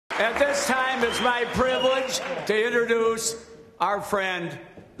At this time, it's my privilege to introduce our friend,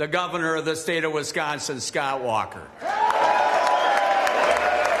 the governor of the state of Wisconsin, Scott Walker.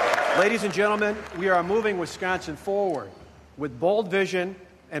 Ladies and gentlemen, we are moving Wisconsin forward with bold vision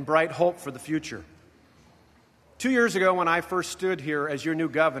and bright hope for the future. 2 years ago, when I first stood here as your new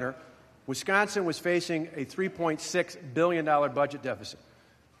governor, Wisconsin was facing a $3.6 billion budget deficit.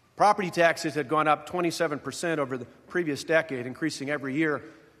 Property taxes had gone up 27% over the previous decade, increasing every year,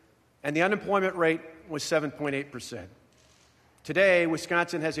 and the unemployment rate was 7.8%. Today,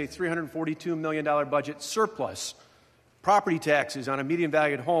 Wisconsin has a $342 million budget surplus. Property taxes on a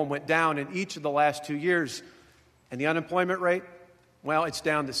median-valued home went down in each of the last 2 years, and the unemployment rate, well, it's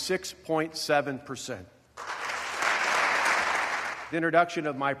down to 6.7%. The introduction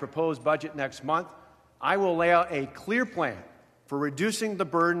of my proposed budget next month, I will lay out a clear plan for reducing the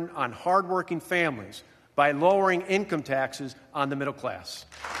burden on hardworking families by lowering income taxes on the middle class.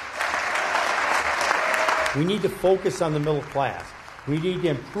 We need to focus on the middle class. We need to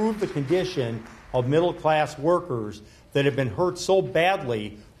improve the condition of middle-class workers that have been hurt so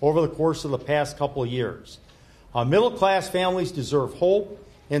badly over the course of the past couple of years. Middle-class families deserve hope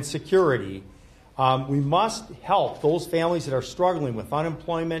and security. We must help those families that are struggling with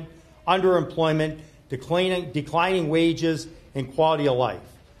unemployment, underemployment, declining wages, and quality of life.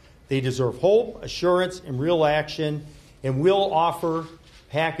 They deserve hope, assurance, and real action, and we'll offer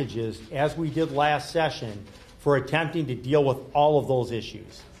packages, as we did last session, for attempting to deal with all of those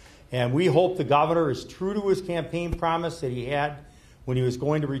issues. And we hope the governor is true to his campaign promise that he had when he was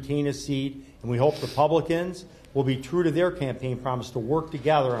going to retain his seat, and we hope Republicans will be true to their campaign promise to work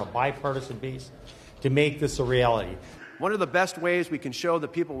together on a bipartisan basis to make this a reality. One of the best ways we can show the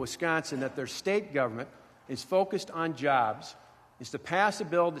people of Wisconsin that their state government is focused on jobs is to pass a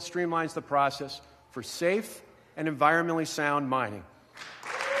bill that streamlines the process for safe and environmentally sound mining.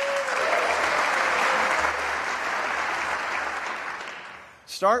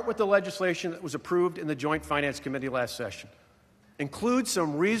 Start with the legislation that was approved in the Joint Finance Committee last session. Include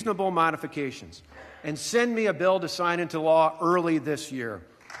some reasonable modifications, and send me a bill to sign into law early this year.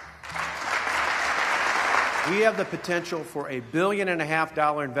 We have the potential for a $1.5 billion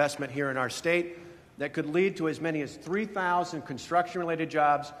investment here in our state that could lead to as many as 3,000 construction-related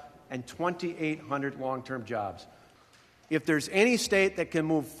jobs and 2,800 long-term jobs. If there's any state that can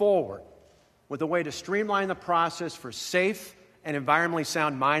move forward with a way to streamline the process for safe and environmentally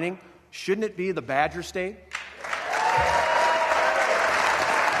sound mining, shouldn't it be the Badger State?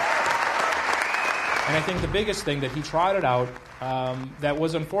 And I think the biggest thing that he trotted out that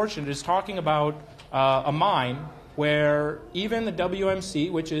was unfortunate is talking about a mine where even the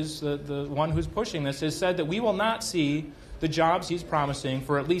WMC, which is the one who's pushing this, has said that we will not see the jobs he's promising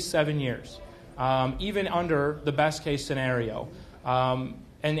for at least 7 years, even under the best-case scenario.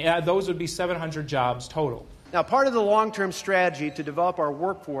 And those would be 700 jobs total. Now, part of the long-term strategy to develop our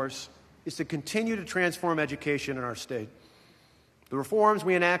workforce is to continue to transform education in our state. The reforms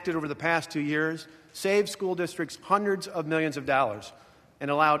we enacted over the past 2 years saved school districts hundreds of millions of dollars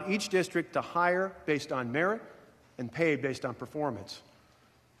and allowed each district to hire based on merit and pay based on performance.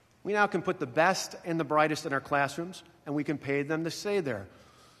 We now can put the best and the brightest in our classrooms, and we can pay them to stay there.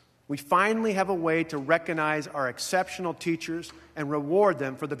 We finally have a way to recognize our exceptional teachers and reward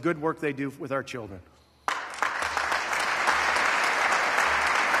them for the good work they do with our children.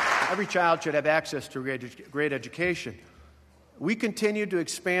 Every child should have access to great education. We continue to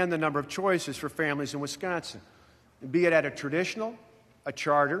expand the number of choices for families in Wisconsin, be it at a traditional, a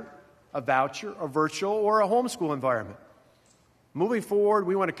charter, a voucher, a virtual, or a homeschool environment. Moving forward,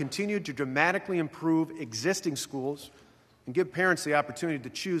 we want to continue to dramatically improve existing schools and give parents the opportunity to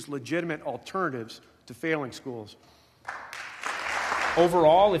choose legitimate alternatives to failing schools.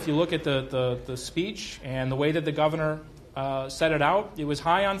 Overall, if you look at the speech and the way that the governor set it out, it was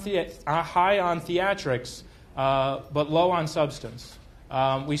high on theatrics, but low on substance.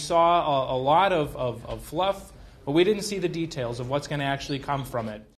 We saw a lot of fluff, but we didn't see the details of what's going to actually come from it.